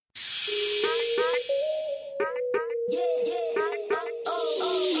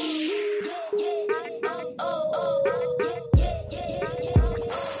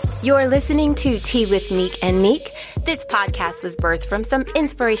You're listening to Tea with Meek and Neek. This podcast was birthed from some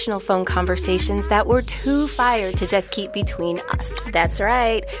inspirational phone conversations that were too fire to just keep between us. That's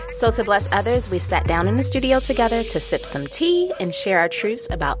right. So to bless others, we sat down in the studio together to sip some tea and share our truths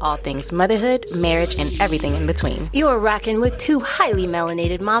about all things motherhood, marriage, and everything in between. You are rocking with two highly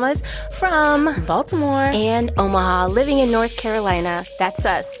melanated mamas from Baltimore and Omaha, living in North Carolina. That's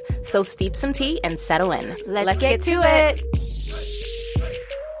us. So steep some tea and settle in. Let's get to it.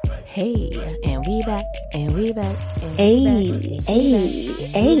 Hey, and we back, and we back, and we back.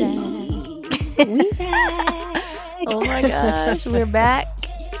 Oh my gosh, we're back.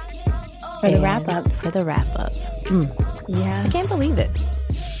 For the wrap up. Yeah. I can't believe it.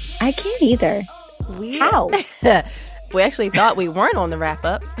 I can't either. How? We actually thought we weren't on the wrap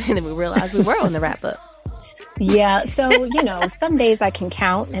up, and then we realized we were on the wrap up. Yeah, so, some days I can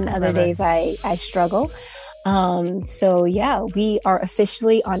count, and other days I struggle. So yeah, we are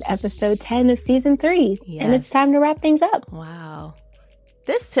officially on episode 10 of season 3, and it's time to wrap things up. Wow.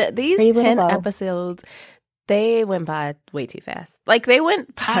 These 10 episodes, they went by way too fast. Like they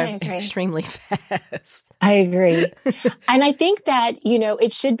went by extremely fast. I agree. And I think that,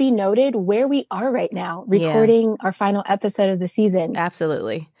 it should be noted where we are right now, recording our final episode of the season.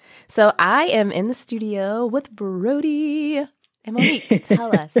 Absolutely. So I am in the studio with Brody and Monique.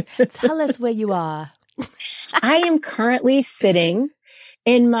 Tell us where you are. I am currently sitting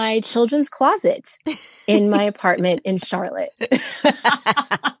in my children's closet in my apartment in Charlotte.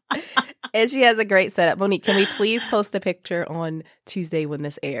 And she has a great setup. Monique, can we please post a picture on Tuesday when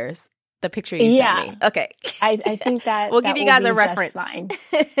this airs? The picture you sent me. Okay. I think that we'll give you guys a reference. Fine.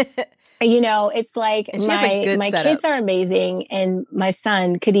 It's like my kids are amazing. And my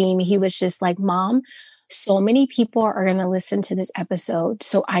son, Kadeem, he was just like, Mom, so many people are going to listen to this episode.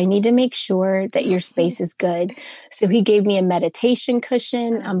 So I need to make sure that your space is good. So he gave me a meditation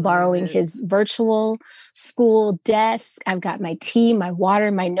cushion. I'm borrowing his virtual school desk. I've got my tea, my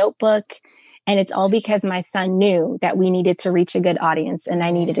water, my notebook. And it's all because my son knew that we needed to reach a good audience and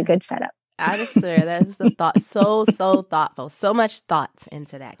I needed a good setup. I just swear that is the thought. So thoughtful. So much thought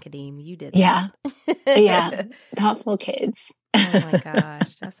into that, Kadeem. You did that. Yeah. Thoughtful kids. Oh my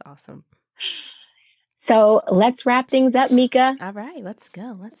gosh. That's awesome. So let's wrap things up, Mika. All right, let's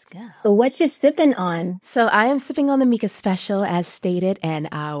go. What you sipping on? So I am sipping on the Mika Special as stated in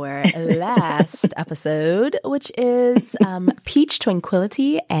our last episode, which is peach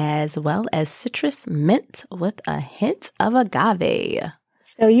tranquility as well as citrus mint with a hint of agave.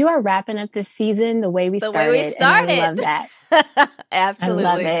 So you are wrapping up this season the way we started. And I love that. Absolutely.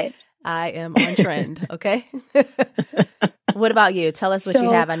 I love it. I am on trend, okay? What about you? Tell us what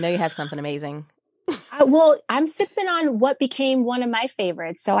you have. I know you have something amazing. Well, I'm sipping on what became one of my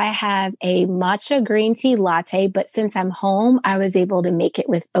favorites. So I have a matcha green tea latte, but since I'm home, I was able to make it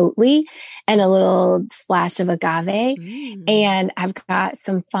with Oatly and a little splash of agave. And I've got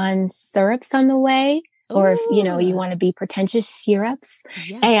some fun syrups on the way. Or if, you want to be pretentious, syrups.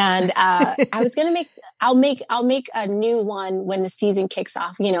 Yes. And I was going to I'll make a new one when the season kicks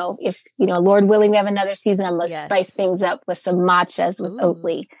off. If, Lord willing, we have another season, I'm going to spice things up with some matchas with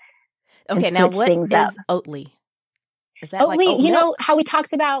Oatly. Okay, now what is Oatly? Is that Oatly, how we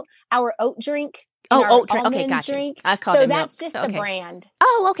talked about our oat drink? Oat drink. Okay, gotcha. Drink. I call so it that's milk. Just the brand.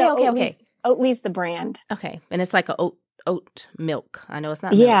 Oh, okay, okay. Oatly's the brand. Okay, and it's like a oat milk. I know it's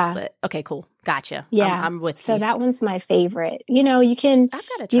not milk, but okay, cool. Gotcha. Yeah. I'm with you. So that one's my favorite. You can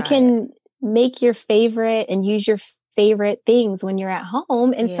make your favorite and use your favorite things when you're at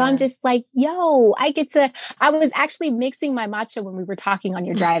home. And so I'm just like, I was actually mixing my matcha when we were talking on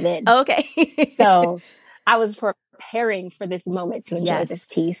your drive-in. Okay. So I was preparing for this moment to enjoy this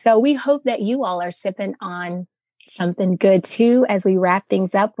tea. So we hope that you all are sipping on something good too, as we wrap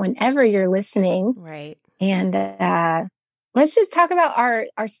things up whenever you're listening. Right. And let's just talk about our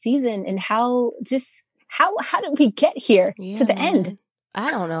season and how did we get here to the end? I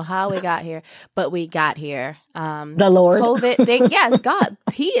don't know how we got here, but we got here. The Lord. COVID thing. Yes, God.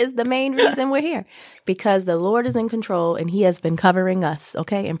 He is the main reason we're here because the Lord is in control and he has been covering us,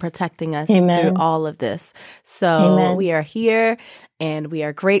 okay, and protecting us through all of this. So we are here and we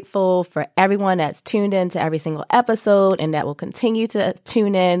are grateful for everyone that's tuned in to every single episode and that will continue to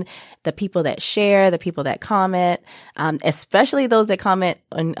tune in, the people that share, the people that comment, especially those that comment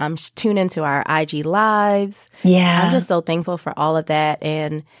and tune into our IG lives. Yeah. I'm just so thankful for all of that.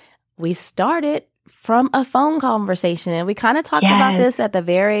 And we started from a phone conversation and we kind of talked about this at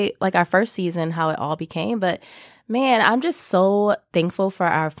the our first season, how it all became. But Man, I'm just so thankful for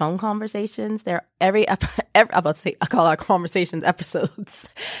our phone conversations. They're I call our conversations episodes.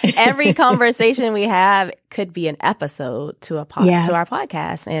 Every conversation we have could be an episode to our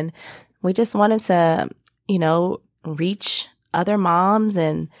podcast. And we just wanted to, reach other moms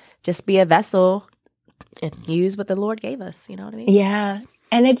and just be a vessel and use what the Lord gave us. You know what I mean? Yeah.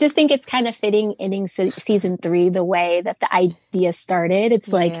 And I just think it's kind of fitting ending season 3 the way that the idea started.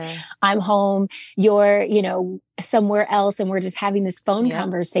 It's like, I'm home, you're, somewhere else, and we're just having this phone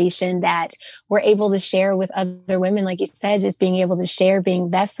conversation that we're able to share with other women. Like you said, just being able to share, being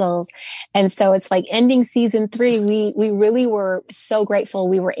vessels. And so it's like ending season 3, we really were so grateful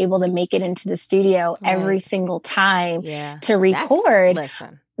we were able to make it into the studio every single time to record.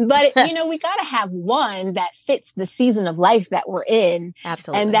 But, we got to have one that fits the season of life that we're in.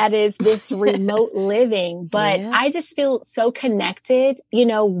 Absolutely. And that is this remote living. But I just feel so connected,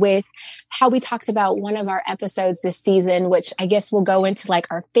 with how we talked about one of our episodes this season, which I guess we'll go into like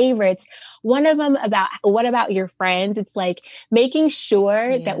our favorites. One of them about what about your friends? It's like making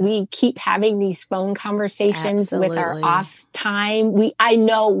sure that we keep having these phone conversations with our off time. I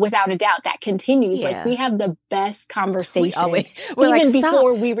know without a doubt that continues. Like we have the best conversation we're even like,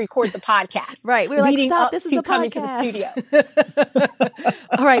 before we record the podcast. Right. We're like, stop. This is a coming podcast. To the studio.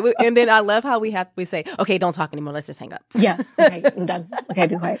 All right. And then I love how we say, okay, don't talk anymore. Let's just hang up. Yeah. Okay. I'm done. Okay.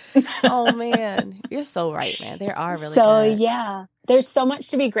 Be quiet. Oh man. You're so right, man. There are really good. There's so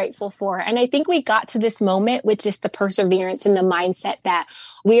much to be grateful for. And I think we got to this moment with just the perseverance and the mindset that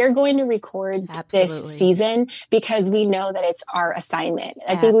we are going to record this season because we know that it's our assignment.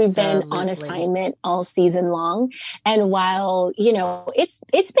 I think we've been on assignment all season long. And while,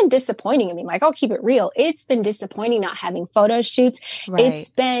 it's been disappointing. I mean, like, I'll keep it real. It's been disappointing not having photo shoots. Right. It's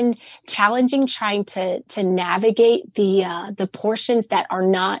been challenging trying to navigate the portions that are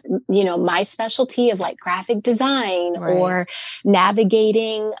not, my specialty of like graphic design or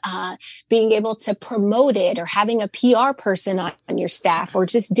navigating, being able to promote it or having a PR person on your staff or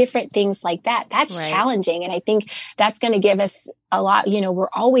just different things like that. That's challenging. And I think that's going to give us a lot, we're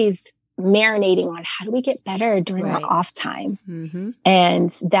always marinating on how do we get better during our off time. Mm-hmm.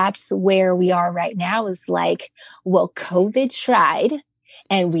 And that's where we are right now is like, well, COVID tried.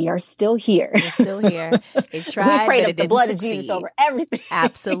 And we are still here. We're still here. It tried, we prayed up the blood of Jesus over everything.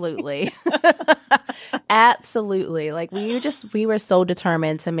 Absolutely. Absolutely. Like we were so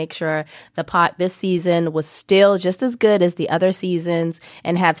determined to make sure this season was still just as good as the other seasons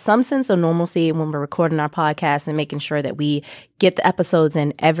and have some sense of normalcy when we're recording our podcast and making sure that we get the episodes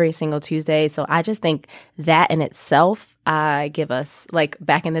in every single Tuesday. So I just think that in itself, I give us, like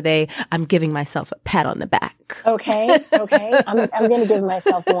back in the day, I'm giving myself a pat on the back. Okay. I'm going to give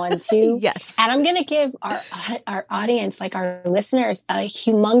myself one too. Yes. And I'm going to give our audience, like our listeners, a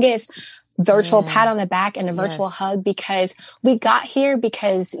humongous virtual pat on the back and a virtual hug because we got here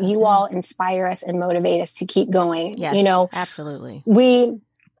because you all inspire us and motivate us to keep going. Yes, absolutely.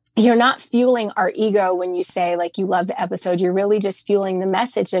 You're not fueling our ego when you say like you love the episode. You're really just fueling the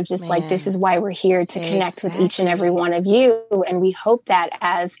message of just like, this is why we're here to connect with each and every one of you. And we hope that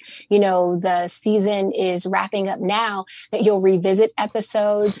as, the season is wrapping up now, that you'll revisit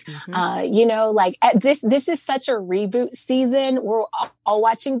episodes. Mm-hmm. This is such a reboot season. We're all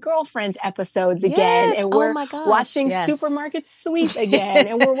watching Girlfriends episodes again. And we're watching Supermarket Sweep again.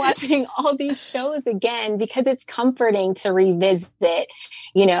 And we're watching all these shows again because it's comforting to revisit,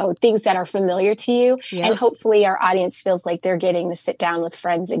 things that are familiar to you. Yep. And hopefully our audience feels like they're getting to sit down with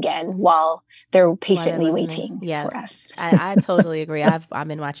friends again while they're patiently waiting for us. I totally agree. I've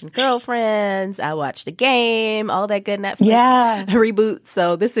been watching Girlfriends. I watched The Game, all that good Netflix reboot.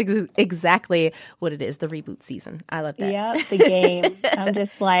 So this is exactly what it is, the reboot season. I love that. Yeah, The Game. I'm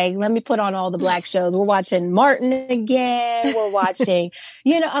just like, let me put on all the Black shows. We're watching Martin again. We're watching,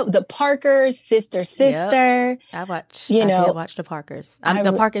 the Parkers, Sister. Yep. I did watch The Parkers.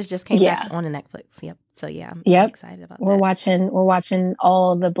 The Parkers just came back on the Netflix. Yep. So I'm excited about that. We're watching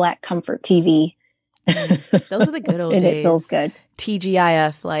all the Black comfort TV. Those are the good old and days. It feels good.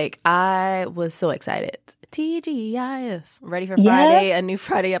 TGIF. Like I was so excited. TGIF. Ready for Friday, a new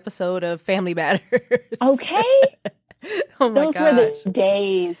Friday episode of Family Matters. Okay. Those were the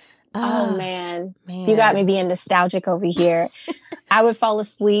days. Oh man. You got me being nostalgic over here. I would fall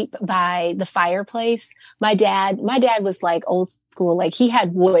asleep by the fireplace. My dad was like old school. Like he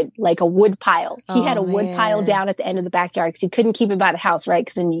had wood, like a wood pile. He had a wood pile down at the end of the backyard because he couldn't keep it by the house, right?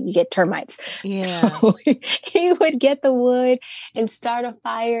 Because then you get termites. Yeah. So he would get the wood and start a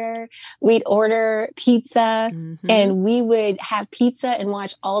fire. We'd order pizza and we would have pizza and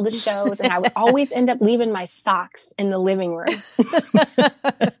watch all the shows. And I would always end up leaving my socks in the living room.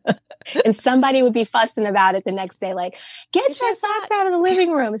 And somebody would be fussing about it the next day, like, get your socks out of the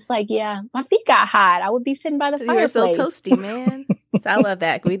living room. It's like, yeah, my feet got hot. I would be sitting by the fireplace. You're so toasty, man. So I love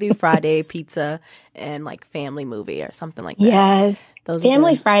that. We do Friday pizza and like family movie or something like that. Yes. Those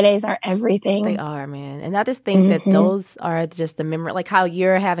family Fridays are everything. They are, man. And I just think that those are just the memory, like how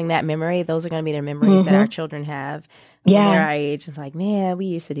you're having that memory, those are going to be the memories that our children have. When they're our age. It's like, man, we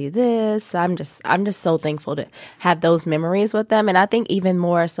used to do this. So I'm just so thankful to have those memories with them. And I think even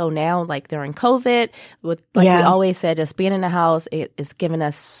more so now, like during COVID, with we always said, just being in the house, it's given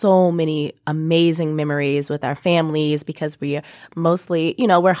us so many amazing memories with our families because we are mostly,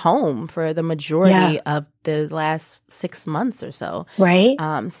 we're home for the majority of the last 6 months or so. Right.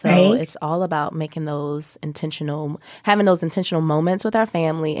 It's all about making having those intentional moments with our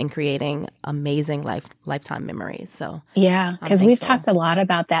family and creating amazing lifetime memories. So yeah, because we've talked a lot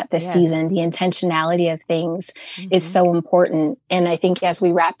about that this season. The intentionality of things is so important. And I think as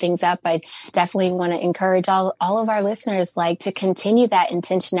we wrap things up, I definitely want to encourage all of our listeners, like to continue that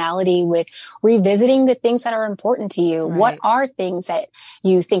intentionality with revisiting the things that are important to you. Right. What are things that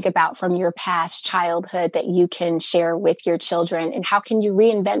you think about from your past childhood that you can share with your children, and how can you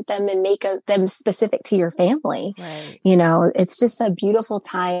reinvent them and make them specific to your family? Right. It's just a beautiful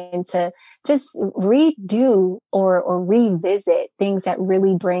time to just redo or revisit things that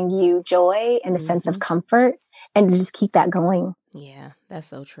really bring you joy and a sense of comfort, and to just keep that going. Yeah, that's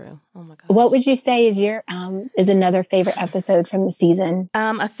so true. Oh my God. What would you say is your is another favorite episode from the season?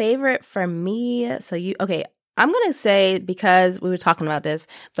 A favorite for me. I'm going to say, because we were talking about this,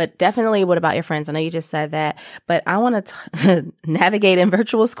 but definitely What About Your Friends? I know you just said that, but I want to navigate in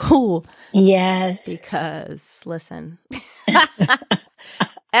virtual school. Yes. Because, listen,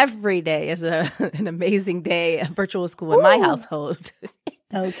 every day is an amazing day of virtual school in my household.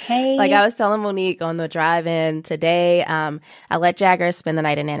 Okay. Like I was telling Monique on the drive-in today, I let Jagger spend the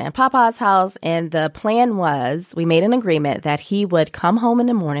night in Nana and Papa's house, and the plan was we made an agreement that he would come home in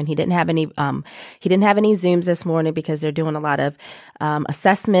the morning. He didn't have any Zooms this morning because they're doing a lot of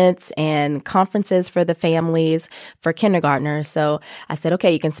assessments and conferences for the families for kindergartners. So I said,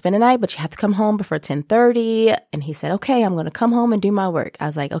 okay, you can spend the night, but you have to come home before 10:30. And he said, okay, I'm going to come home and do my work. I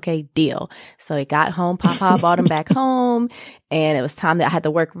was like, okay, deal. So he got home. Papa brought him back home, and it was time that I had the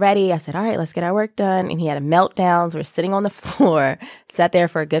work ready. I said, all right, let's get our work done. And he had a meltdown. So we're sitting on the floor, sat there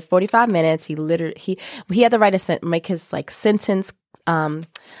for a good 45 minutes. He had to make his sentence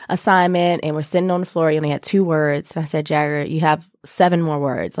assignment, and we're sitting on the floor. He only had 2 words. And I said, Jagger, you have 7 more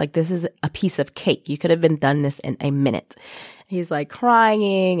words. Like, this is a piece of cake. You could have been done this in a minute. He's like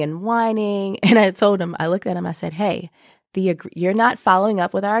crying and whining. And I looked at him, I said, hey, you're not following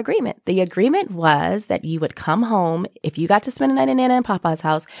up with our agreement. The agreement was that you would come home. If you got to spend the night in Nana and Papa's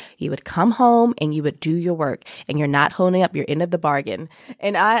house, you would come home and you would do your work, and you're not holding up your end of the bargain.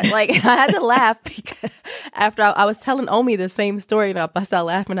 And I had to laugh because after I was telling Omi the same story, and I bust out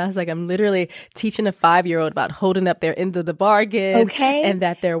laughing. I was like, I'm literally teaching a 5-year-old about holding up their end of the bargain, and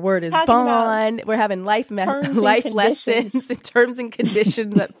that their word is bond. We're having life lessons and terms and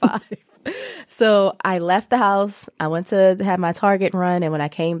conditions at 5. So I left the house. I went to have my Target run. And when I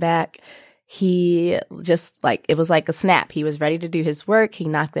came back, he just it was like a snap. He was ready to do his work. He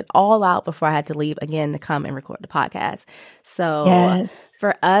knocked it all out before I had to leave again to come and record the podcast. So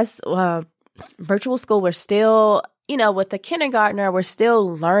for us, virtual school, we're still, with the kindergartner, we're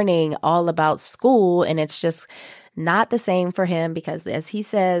still learning all about school. And it's just not the same for him because, as he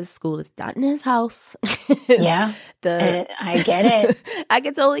says, school is not in his house. Yeah. I get it. I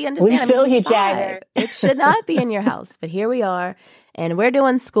can totally understand. We feel you, Jagger. It should not be in your house, but here we are. And we're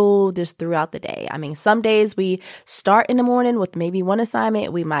doing school just throughout the day. I mean, some days we start in the morning with maybe one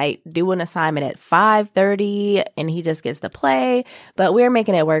assignment. We might do an assignment at 5:30 and he just gets to play. But we're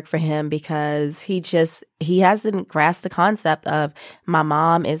making it work for him because he hasn't grasped the concept of my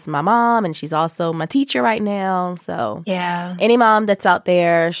mom is my mom and she's also my teacher right now. So any mom that's out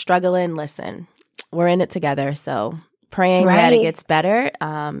there struggling, listen, we're in it together. So praying that it gets better.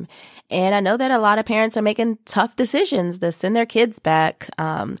 And I know that a lot of parents are making tough decisions to send their kids back.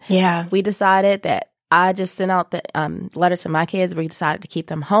 We decided that I just sent out the letter to my kids. We decided to keep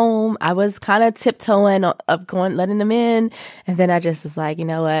them home. I was kind of tiptoeing of letting them in. And then I just was like, you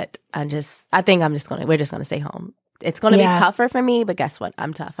know what? We're just going to stay home It's going to be tougher for me, but guess what?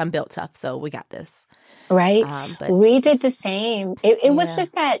 I'm tough. I'm built tough. So we got this. Right. But we did the same. It was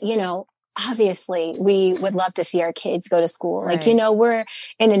just that, obviously we would love to see our kids go to school. Right. Like, we're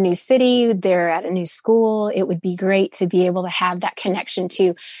in a new city, they're at a new school. It would be great to be able to have that connection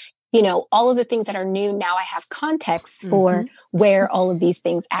to, all of the things that are new. Now I have context for where all of these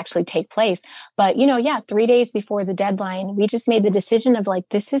things actually take place. But, 3 days before the deadline, we just made the decision of like,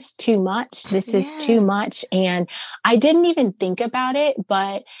 this is too much. This is too much. And I didn't even think about it,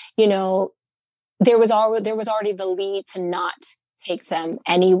 but, there was already the lead to not take them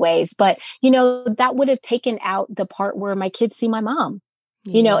anyways. But, that would have taken out the part where my kids see my mom.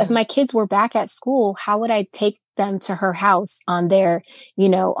 If my kids were back at school, how would I take them to her house on their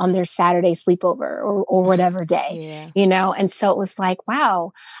Saturday sleepover or whatever day, And so it was like,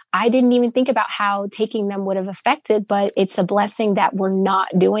 wow, I didn't even think about how taking them would have affected, but it's a blessing that we're not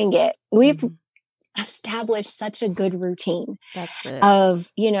doing it. We've established such a good routine. That's good.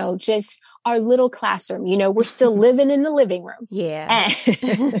 Of, just our little classroom, we're still living in the living room. Yeah.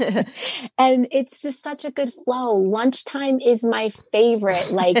 And it's just such a good flow. Lunchtime is my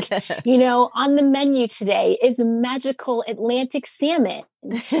favorite. Like, on the menu today is magical Atlantic salmon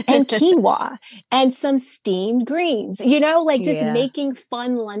and quinoa and some steamed greens, just making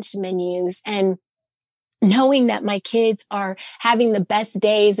fun lunch menus and knowing that my kids are having the best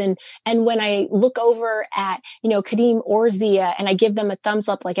days. And when I look over at, Kadeem or Zia and I give them a thumbs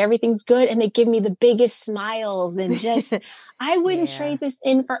up, like everything's good. And they give me the biggest smiles and just, I wouldn't trade this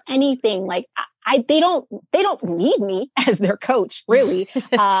in for anything. Like they don't need me as their coach, really.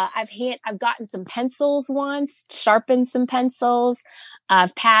 I've gotten some pencils once, sharpened some pencils.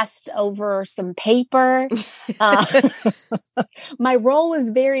 I've passed over some paper. My role is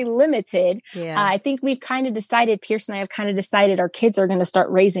very limited. Yeah. I think we've kind of decided, Pierce and I have kind of decided our kids are going to start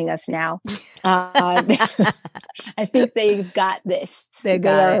raising us now. I think they've got this.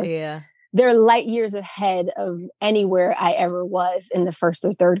 They're light years ahead of anywhere I ever was in the 1st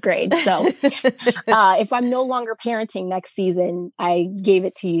or 3rd grade. So if I'm no longer parenting next season, I gave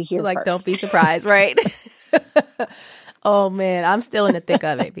it to you here like, first. Don't be surprised, right? Oh, man, I'm still in the thick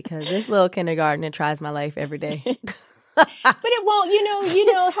of it because this little kindergartner tries my life every day. But it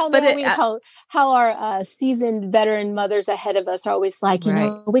won't, how our seasoned veteran mothers ahead of us are always like,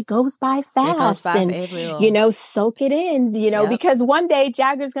 it goes by fast and, soak it in, because one day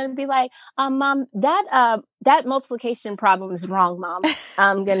Jagger's going to be like, Mom, that multiplication problem is wrong, Mom.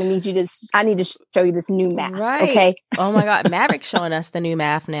 I'm going to need I need to show you this new math. Right. Okay. Oh my God. Maverick's showing us the new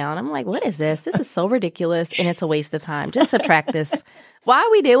math now. And I'm like, what is this? This is so ridiculous. And it's a waste of time. Just subtract this. Why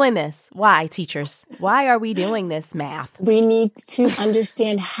are we doing this? Why, teachers? Why are we doing this math? We need to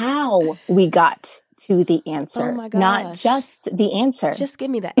understand how we got to the answer. Oh my gosh. Not just the answer. Just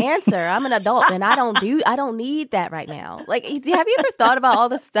give me the answer. I'm an adult and I don't need that right now. Like, have you ever thought about all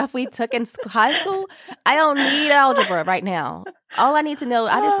the stuff we took in high school? I don't need algebra right now. All I need to know,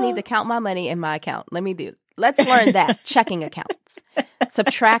 I just need to count my money in my account. Let's learn that. Checking accounts.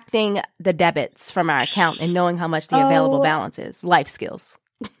 Subtracting the debits from our account and knowing how much the available balance is. Life skills.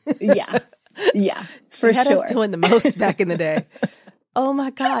 Yeah, for sure. Us doing the most back in the day. Oh my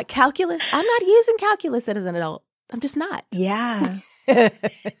God. Calculus. I'm not using calculus as an adult. I'm just not. Yeah.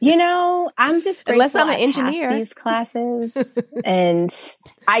 I'm just grateful unless I'm an engineer. I passed these classes and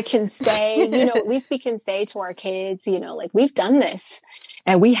I can say, at least we can say to our kids, like we've done this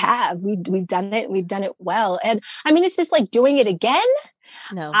and we've done it. We've done it well. And I mean, it's just like doing it again.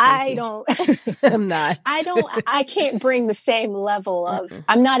 No, I don't, I'm not. I can't bring the same level of,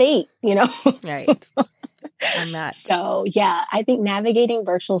 I'm not 8, Right. I'm not. So yeah, I think navigating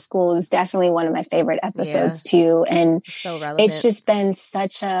virtual school is definitely one of my favorite episodes too. And so relevant. It's just been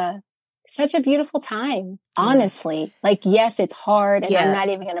such a beautiful time, honestly. Like, yes, it's hard and I'm not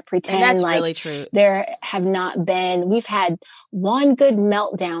even going to pretend and that's like really true. We've had one good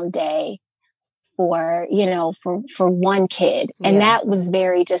meltdown day for one kid. And that was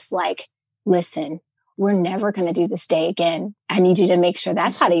very just like, listen, we're never going to do this day again. I need you to make sure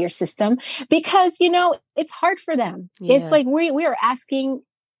that's out of your system because, it's hard for them. Yeah. It's like we are asking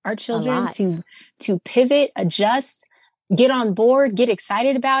our children to pivot, adjust, get on board, get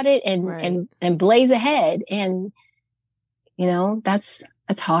excited about it and blaze ahead. And,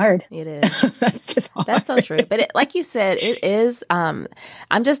 that's hard. It is. That's just hard. That's so true. But like you said, it is, I'm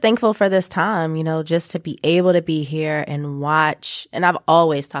just thankful for this time, just to be able to be here and watch. And I've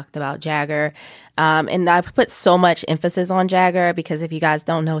always talked about Jagger. And I've put so much emphasis on Jagger because if you guys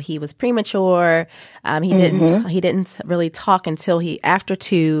don't know, he was premature. He didn't really talk until after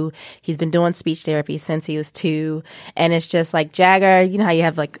 2. He's been doing speech therapy since he was 2. And it's just like Jagger, you know how you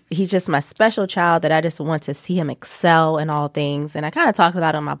have like, he's just my special child that I just want to see him excel in all things. And I kind of talked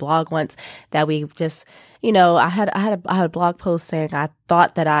about on my blog once that we just, you know, I had a blog post saying I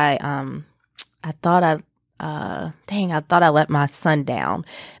thought I let my son down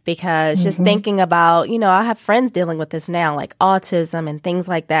because just thinking about, you know, I have friends dealing with this now, like autism and things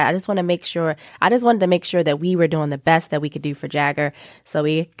like that. I just wanted to make sure that we were doing the best that we could do for Jagger. So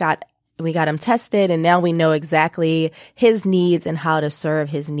we got him tested, and now we know exactly his needs and how to serve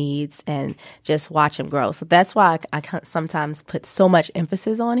his needs and just watch him grow. So that's why I sometimes put so much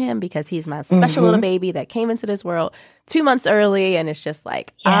emphasis on him because he's my special little baby that came into this world 2 months early. And it's just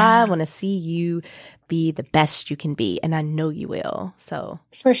like, I want to see you be the best you can be. And I know you will. So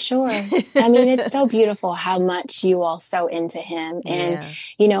for sure. I mean, it's so beautiful how much you all so into him. And,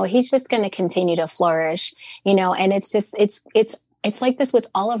 you know, he's just going to continue to flourish, you know, and it's just, it's like this with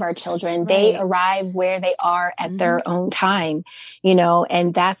all of our children. Right. They arrive where they are at their own time, you know,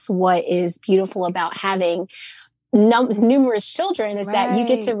 and that's what is beautiful about having numerous children is that you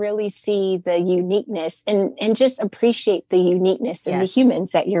get to really see the uniqueness and just appreciate the uniqueness in the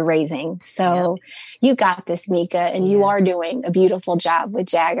humans that you're raising. So you got this, Mika, and you are doing a beautiful job with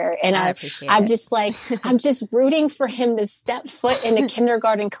Jagger. And I'm just like, I'm just rooting for him to step foot in a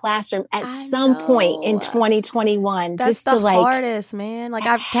kindergarten classroom at some point in 2021. That's just the to hardest, man. Like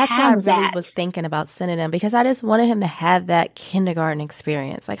that's what I really was thinking about sending him because I just wanted him to have that kindergarten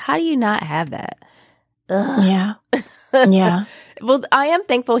experience. Like, how do you not have that? Ugh. Yeah. Yeah. Well, I am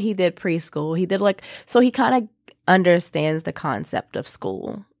thankful he did preschool. He did so he kind of understands the concept of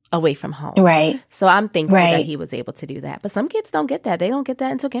school away from home. Right. So I'm thankful that he was able to do that. But some kids don't get that. They don't get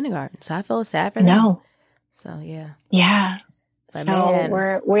that until kindergarten. So I feel sad for them. No. So yeah. Yeah. But so man.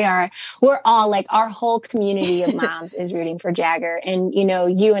 we're all like our whole community of moms is rooting for Jagger. And, you know,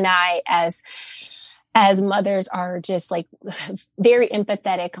 you and I as mothers are just like very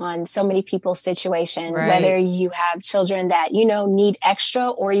empathetic on so many people's situation, whether you have children that, you know, need extra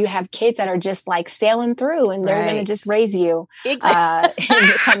or you have kids that are just like sailing through and they're going to just raise you in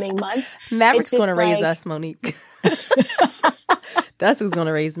the coming months. Maverick's going to raise us, Monique. That's who's going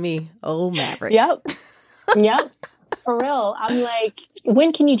to raise me. Oh, Maverick. Yep. For real. I'm like,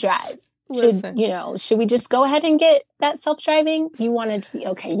 when can you drive? Should we just go ahead and get that self-driving? You wanted to,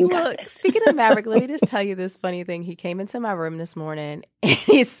 okay, you got this. Speaking of Maverick, let me just tell you this funny thing. He came into my room this morning and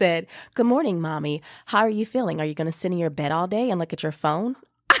he said, "Good morning, mommy. How are you feeling? Are you going to sit in your bed all day and look at your phone?"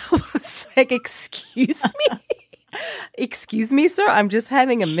 I was like, excuse me? Excuse me, sir? I'm just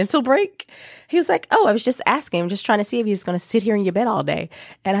having a mental break. He was like, "Oh, I was just asking. I'm just trying to see if you're just going to sit here in your bed all day."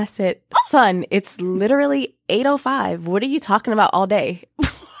 And I said, "Son, it's literally 8:05. What are you talking about all day?"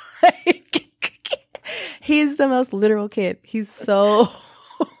 He's the most literal kid. He's so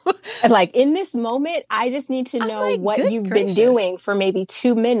like in this moment, I just need to know what you've been doing for maybe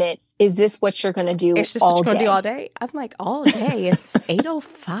 2 minutes. Is this what you're going to do? It's just what you're going to do all day. I'm like, all day. It's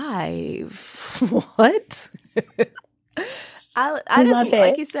 8:05. What? I just love it.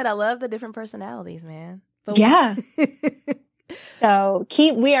 Like you said, I love the different personalities, man. But yeah. So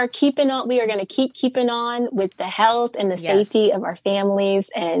we are going to keep keeping on with the health and the safety of our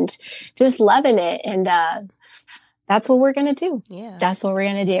families and just loving it. And, that's what we're going to do. Yeah. That's what we're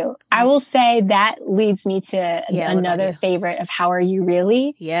going to do. I will say that leads me to another favorite of How Are You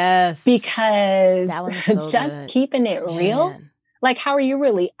Really? Yes. Because just keeping it real. Like, how are you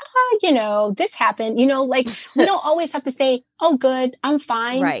really? You know, this happened, you know, like we don't always have to say, "Oh, good, I'm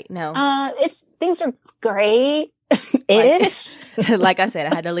fine." Right. No. Things are great. Like I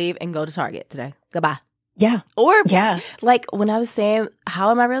said, I had to leave and go to Target today. Goodbye. Yeah. Or like when I was saying,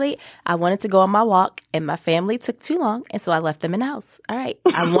 how am I really? I wanted to go on my walk and my family took too long. And so I left them in the house. All right.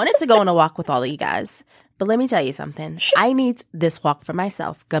 I wanted to go on a walk with all of you guys. But let me tell you something. I need this walk for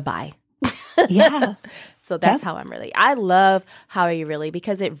myself. Goodbye. Yeah. So that's how I'm really. I love How Are You Really?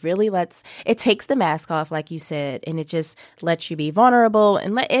 Because it really it takes the mask off, like you said, and it just lets you be vulnerable.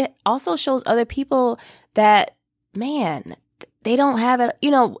 And it also shows other people that, man, they don't have it, you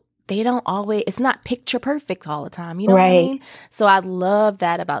know, they don't always, it's not picture perfect all the time. You know what I mean? So I love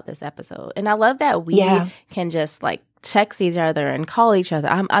that about this episode. And I love that we can just like text each other and call each other.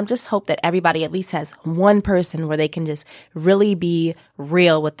 I'm just hope that everybody at least has one person where they can just really be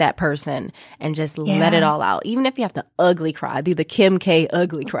real with that person and just let it all out. Even if you have to ugly cry, do the Kim K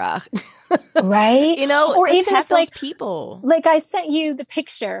ugly cry. Right? You know, or even if like people. Like I sent you the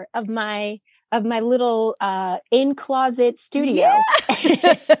picture of my of my little in-closet studio.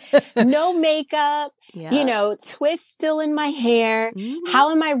 Yeah. No makeup, Yeah. twist still in my hair. Mhm.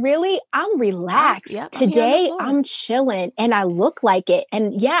 How am I really? I'm relaxed. Yep, I'm here on the Today, floor. I'm chilling and I look like it.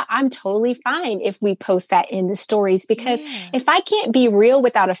 And yeah, I'm totally fine if we post that in the stories, because Yeah. if I can't be real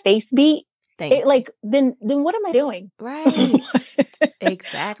without a face beat, Thank you. like then what am I doing? Right.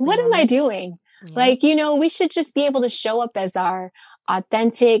 Exactly. What am I doing? Yep. Like, we should just be able to show up as our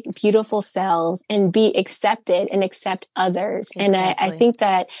authentic, beautiful selves and be accepted and accept others. And I Exactly. think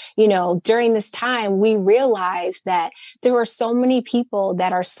that, during this time, we realize that there are so many people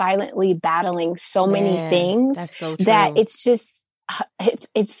that are silently battling so many Man, things that's so true. that it's just,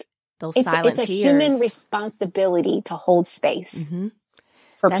 Those it's silent a tears. human responsibility to hold space Mhm.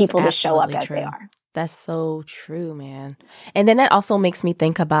 for That's people to show up absolutely as they true. are. That's so true, man. And then that also makes me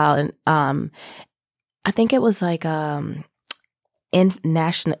think about, I think it was like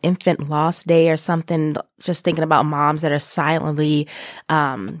National Infant Loss Day or something, just thinking about moms that are silently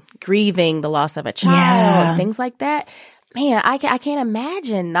grieving the loss of a child and things like that. Man, I can't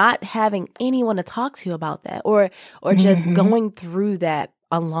imagine not having anyone to talk to about that, or just going through that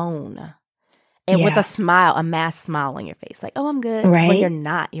alone. And with a smile, a masked smile on your face, like, oh, I'm good. Right. When you're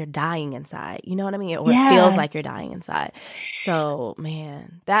not, you're dying inside. You know what I mean? Or Yeah. it feels like you're dying inside. So,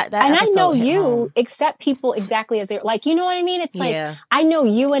 man, that And I episode know hit you home. accept people exactly as they're, like, you know what I mean? It's like, Yeah. I know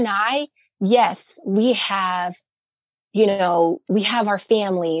you and I, yes, we have, we have our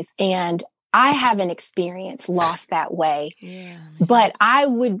families, and I haven't experienced loss that way. Yeah. But I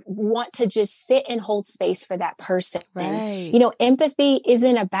would want to just sit and hold space for that person. Right. Empathy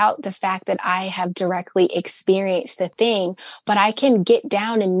isn't about the fact that I have directly experienced the thing, but I can get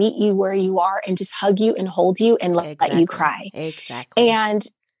down and meet you where you are and just hug you and hold you and let you cry. Exactly. And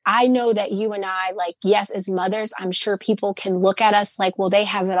I know that you and I, like, yes, as mothers, I'm sure people can look at us like, well, they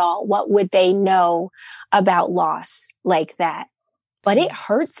have it all. What would they know about loss like that? But it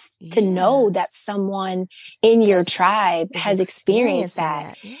hurts to know that someone in your tribe has experienced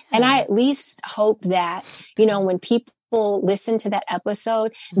that. Yeah. And I at least hope that, when people listen to that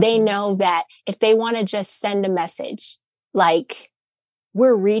episode, they know that if they want to just send a message, like,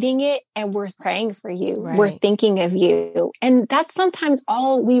 we're reading it and we're praying for you. Right. We're thinking of you. And that's sometimes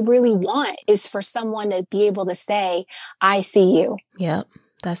all we really want, is for someone to be able to say, I see you. Yep.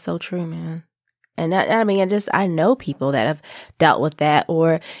 That's so true, man. And I know people that have dealt with that,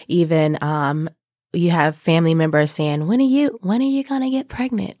 or even you have family members saying, when are you going to get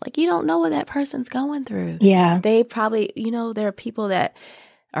pregnant? Like, you don't know what that person's going through. Yeah. They probably, there are people that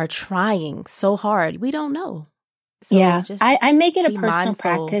are trying so hard. We don't know. So just I make it a be personal mindful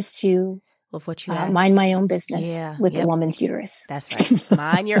practice to of what you mind my own business with a woman's uterus. That's right.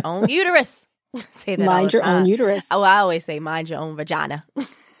 Mind your own uterus. Say that all Mind the your time. own uterus. Oh, I always say mind your own vagina.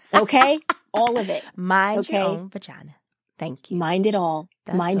 Okay? All of it. Mind your own vagina. Thank you. Mind it all.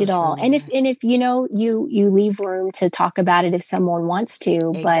 That's Mind so it all. true, And man. if you leave room to talk about it if someone wants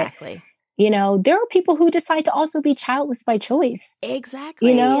to. Exactly. But there are people who decide to also be childless by choice.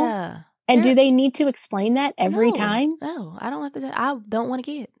 Exactly. Yeah. And do they need to explain that every time? No, I don't have to. I don't want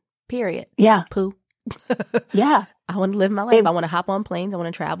to get. Period. Yeah. Poo. Yeah. I want to live my life. I want to hop on planes. I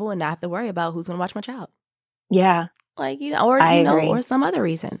want to travel and not have to worry about who's going to watch my child. Yeah. Like, I agree. or some other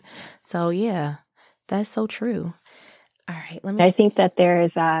reason. So yeah, that's so true. All right. I think that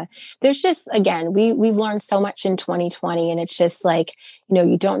there's just, again, we've learned so much in 2020, and it's just like,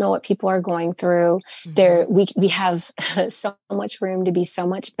 you don't know what people are going through. We have so much room to be so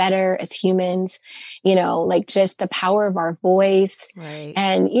much better as humans, like just the power of our voice, right.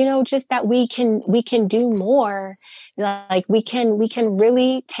 And, just that we can do more. Like we can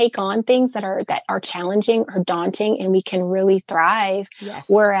really take on things that are challenging or daunting, and we can really thrive. Yes.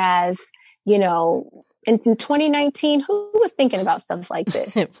 Whereas, in 2019, who was thinking about stuff like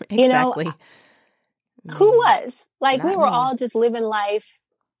this? Exactly. Who was? Like, Not we were me. all just living life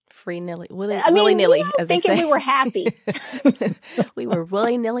free-nilly, willy-nilly, as they thinking say. we were happy. We were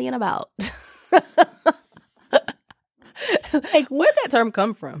willy-nilly and about. Like, where'd that term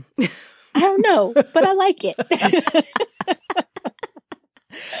come from? I don't know, but I like it.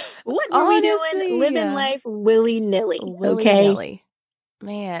 What were we doing? Living life willy-nilly. Okay. Willy-nilly.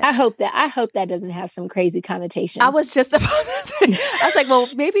 Man, I hope that doesn't have some crazy connotation. I was just about to say, I was like, well,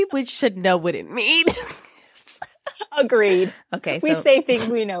 maybe we should know what it means. Agreed. Okay. We say things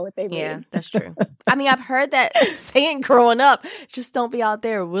we know what they mean. Yeah, that's true. I mean, I've heard that saying growing up, just don't be out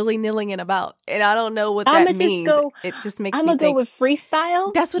there willy-nillying about. And I don't know what that means. It just makes me think. I'm going to go with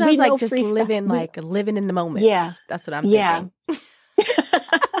freestyle. That's what I was like, just living in the moment. Yeah. That's what I'm thinking.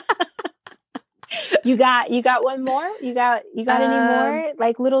 You got one more? You got any more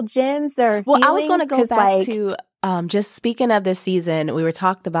like little gems or well, feelings? I was going to go back to just speaking of this season, we were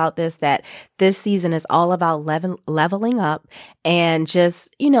talked about this, that this season is all about leveling up and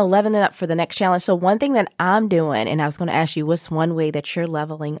just, leveling up for the next challenge. So one thing that I'm doing, and I was going to ask you, what's one way that you're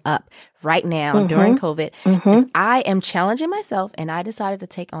leveling up right now during COVID, is I am challenging myself, and I decided to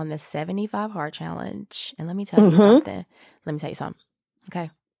take on this 75 hard challenge. And let me tell you something. Okay.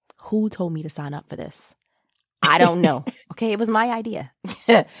 Who told me to sign up for this? I don't know. Okay. It was my idea.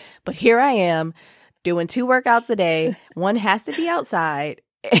 But here I am doing 2 workouts a day. One has to be outside.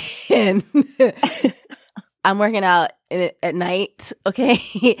 And I'm working out at night.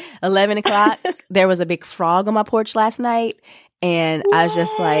 Okay. 11 o'clock. There was a big frog on my porch last night. And I was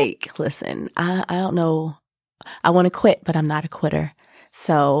just like, listen, I don't know. I want to quit, but I'm not a quitter.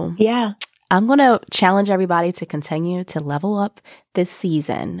 So yeah. I'm going to challenge everybody to continue to level up this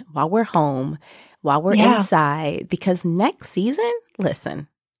season while we're home, while we're inside, because next season, listen,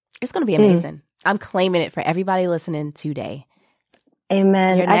 it's going to be amazing. I'm claiming it for everybody listening today.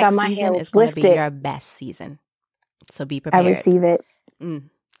 Amen. Your I got next my season hands is going to lifted. be your best season. So be prepared. I receive it.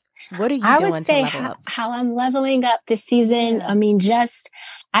 What are you I doing would say to level up? how I'm leveling up this season. Yeah. I mean,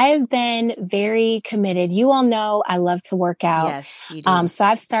 I've been very committed. You all know I love to work out. Yes, you do. So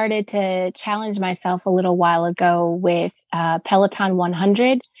I've started to challenge myself a little while ago with Peloton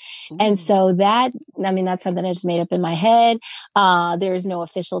 100. Ooh. And so that's something I just made up in my head. There's no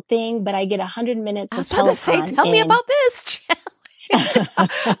official thing, but I get 100 minutes of Peloton. I was about to say, tell me about this challenge.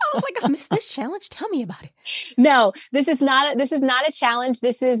 I was like, I missed this challenge. Tell me about it. No, this is not a challenge.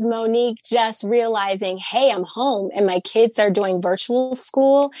 This is Monique just realizing, hey, I'm home and my kids are doing virtual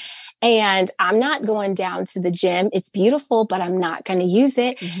school and I'm not going down to the gym. It's beautiful, but I'm not going to use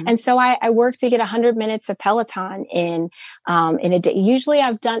it. Mm-hmm. And so I work to get 100 minutes of Peloton in a day. Usually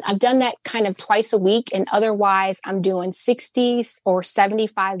I've done that kind of twice a week, and otherwise I'm doing 60 or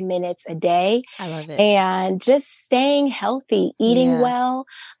 75 minutes a day. I love it. And just staying healthy, eating well.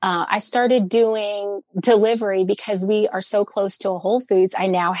 I started doing delivery because we are so close to a Whole Foods. I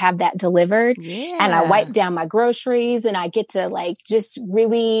now have that delivered, and I wipe down my groceries, and I get to just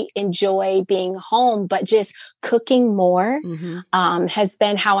really enjoy being home, but just cooking more has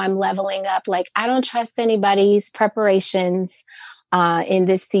been how I'm leveling up. Like, I don't trust anybody's preparations in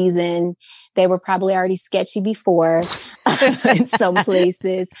this season. They were probably already sketchy before in some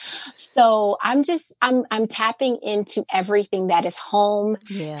places. So I'm tapping into everything that is home,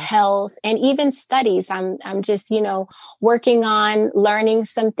 health, and even studies. I'm just, working on learning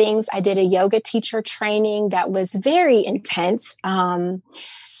some things. I did a yoga teacher training that was very intense.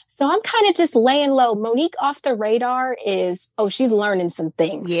 So I'm kind of just laying low. Monique off the radar she's learning some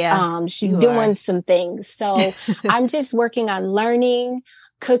things. Yeah, she's doing some things. So I'm just working on learning,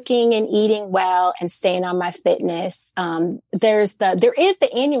 cooking and eating well, and staying on my fitness. There is the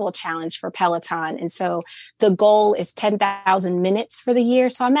annual challenge for Peloton. And so the goal is 10,000 minutes for the year.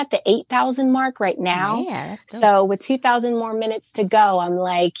 So I'm at the 8,000 mark right now. Yeah, that's dope. So with 2,000 more minutes to go, I'm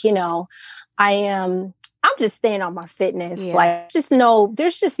like, I'm just staying on my fitness. Yeah. Like,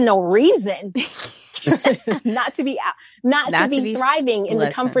 there's just no reason not to be out, not to be thriving in the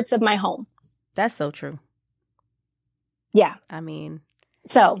comforts of my home. That's so true. Yeah. I mean,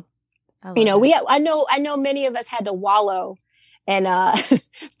 so, I know many of us had to wallow and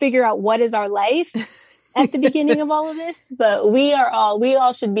figure out what is our life at the beginning of all of this, but we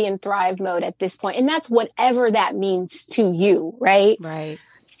all should be in thrive mode at this point. And that's whatever that means to you. Right. Right.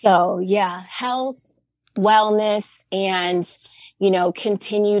 So yeah, health, wellness, and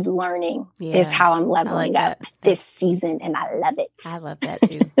continued learning is how I'm leveling up this season, and I love it. I love that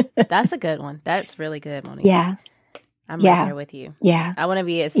too. That's a good one. That's really good, Monique. Yeah, I'm right there with you. Yeah, I want to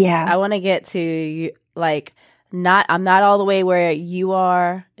be I want to get to I'm not all the way where you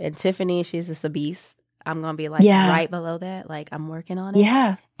are, and Tiffany, she's just a beast. I'm gonna be right below that. Like, I'm working on it.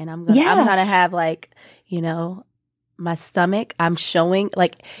 Yeah, and I'm gonna have my stomach, I'm showing,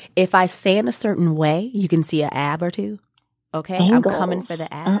 if I stand a certain way, you can see an ab or two. Okay. Angles. I'm coming for the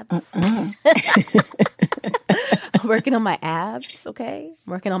abs. I'm working on my abs. Okay.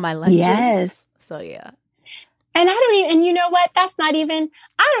 I'm working on my lunges. Yes. So yeah. And you know what? I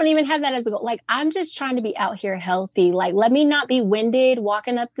don't even have that as a goal. Like, I'm just trying to be out here healthy. Like, let me not be winded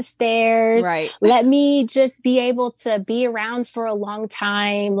walking up the stairs. Right. Let me just be able to be around for a long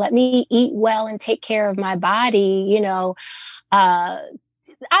time. Let me eat well and take care of my body.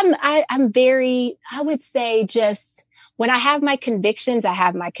 I'm very, I would say, just when I have my convictions, I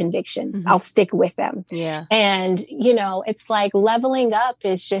have my convictions. Mm-hmm. I'll stick with them. Yeah. And, you know, it's like leveling up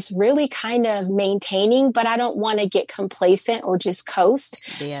is just really kind of maintaining, but I don't want to get complacent or just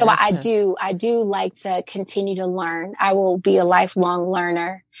coast. Yeah, so I do like to continue to learn. I will be a lifelong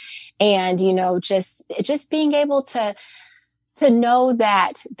learner. And, you know, just being able to know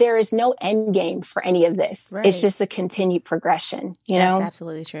that there is no end game for any of this. Right. It's just a continued progression, you know? That's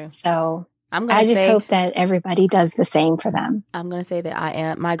absolutely true. So I just hope that everybody does the same for them. I'm going to say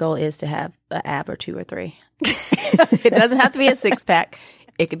that my goal is to have an ab or 2 or 3. It doesn't have to be a 6-pack.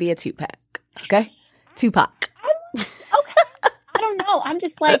 It could be a 2-pack. Okay? 2-pack. Okay. I don't know. I'm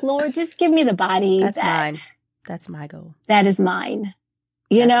just like, Lord, just give me the body. That's mine. That's my goal. That is mine.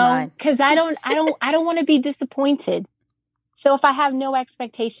 You know, because I don't want to be disappointed. So if I have no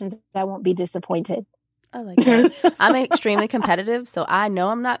expectations, I won't be disappointed. I like that. I'm extremely competitive, so I know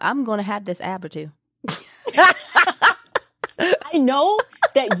I'm going to have this ab or 2. I know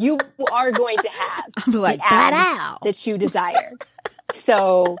that you are going to have I'm like, the abs that you desire.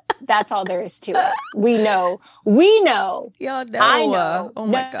 So that's all there is to it. We know. Y'all know. I know. Oh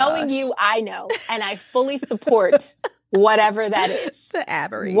my gosh. Knowing you, I know. And I fully support whatever that is. The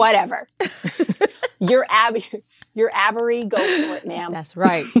abbery. Whatever. Your abbery, go for it, ma'am. That's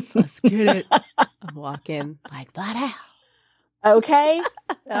right. Let's get it. I'm walking like that out. Okay.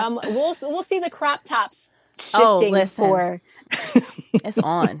 We'll see the crop tops shifting for. It's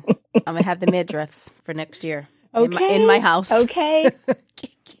on. I'm gonna have the midriffs for next year. Okay. In my house. Okay.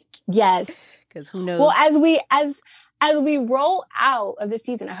 Yes. Because who knows? Well, as we roll out of the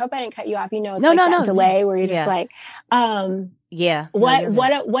season, I hope I didn't cut you off. You know, it's that delay where you're just like, yeah.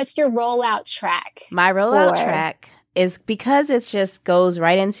 What's your rollout track? My rollout track is because it just goes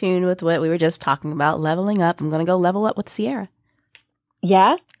right in tune with what we were just talking about, leveling up. I'm going to go level up with Ciara.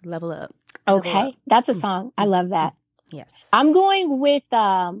 Yeah? Level up. Okay. Level up. That's a song. I love that. Yes. I'm going with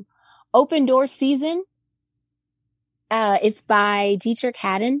Open Door Season. It's by Dietrich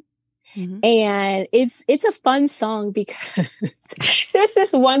Haddon. Mm-hmm. And it's a fun song because there's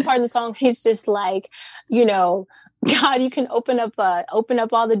this one part of the song, he's just like, you know, God, you can open up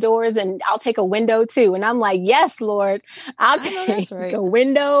all the doors and I'll take a window too. And I'm like, yes, Lord, I'll take a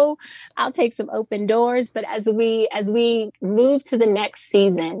window. I'll take some open doors. But as we move to the next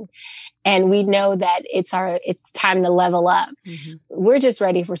season and we know that it's time to level up, mm-hmm. we're just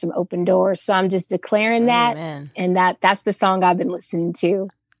ready for some open doors. So I'm just declaring that. Amen. And that's the song I've been listening to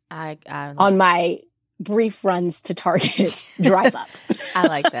on my brief runs to Target drive up. I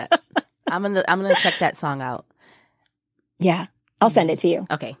like that. I'm gonna check that song out. Yeah, I'll send it to you.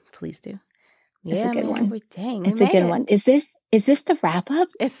 Okay, please do. It's a good one. Dang, it's a good one. Is this the wrap up?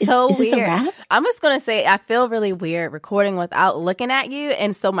 It's so weird. Is this a wrap? I'm just gonna say I feel really weird recording without looking at you,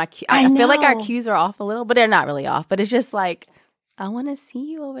 and so I feel like our cues are off a little, but they're not really off. But it's just like I want to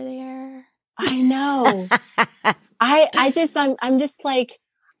see you over there. I know. I'm just like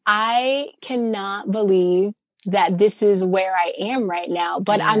I cannot believe that this is where I am right now,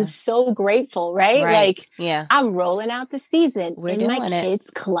 but I'm so grateful, right? Like, I'm rolling out the season in my kid's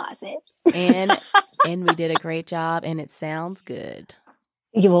closet. And we did a great job and it sounds good.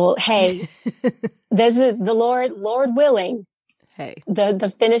 Hey, the Lord willing. Hey,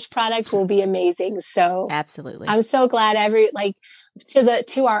 the finished product will be amazing. So absolutely. I'm so glad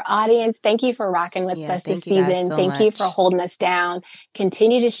to our audience. Thank you for rocking with us this season. Thank you for holding us down.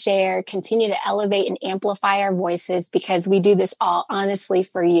 Continue to share, continue to elevate and amplify our voices because we do this all honestly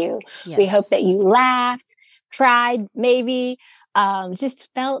for you. Yes. We hope that you laughed, cried, maybe, just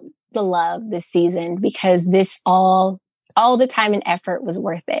felt the love this season because this all the time and effort was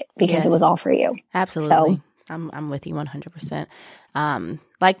worth it because it was all for you. Absolutely. So, I'm with you 100%.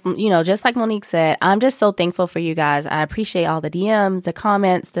 Just like Monique said, I'm just so thankful for you guys. I appreciate all the DMs, the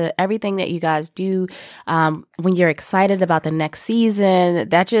comments, everything that you guys do. When you're excited about the next season,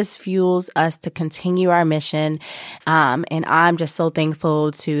 that just fuels us to continue our mission. And I'm just so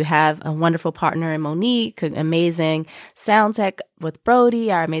thankful to have a wonderful partner in Monique, amazing sound tech with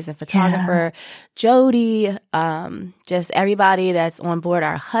Brody, our amazing photographer, Jody, just everybody that's on board,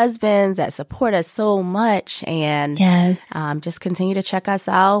 our husbands that support us so much. And just continue to check us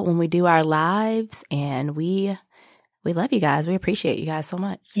out when we do our lives. And we love you guys. We appreciate you guys so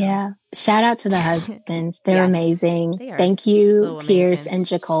much. Yeah. Shout out to the husbands. They're amazing. Thank you, so Pierce and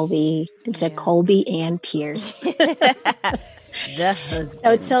Jacoby. Jacoby and Pierce. The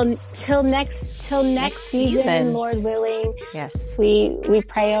husband. So till next season, Lord willing. Yes. We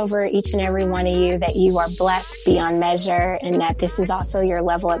pray over each and every one of you that you are blessed beyond measure and that this is also your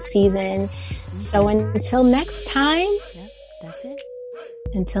level up season. Mm-hmm. So until next time. Yep, that's it.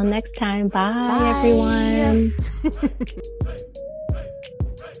 Until next time, bye. Everyone.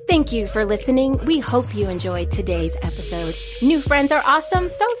 Thank you for listening. We hope you enjoyed today's episode. New friends are awesome,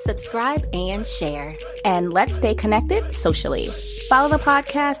 so subscribe and share. And let's stay connected socially. Follow the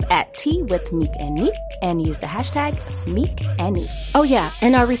podcast at Tea with Meek and Neek and use the hashtag Meek and Neek. Oh yeah,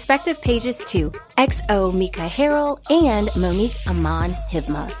 and our respective pages too. XO Mika Harrell and Monique Aman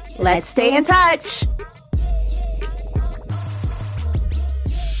Hivma. Let's stay in touch.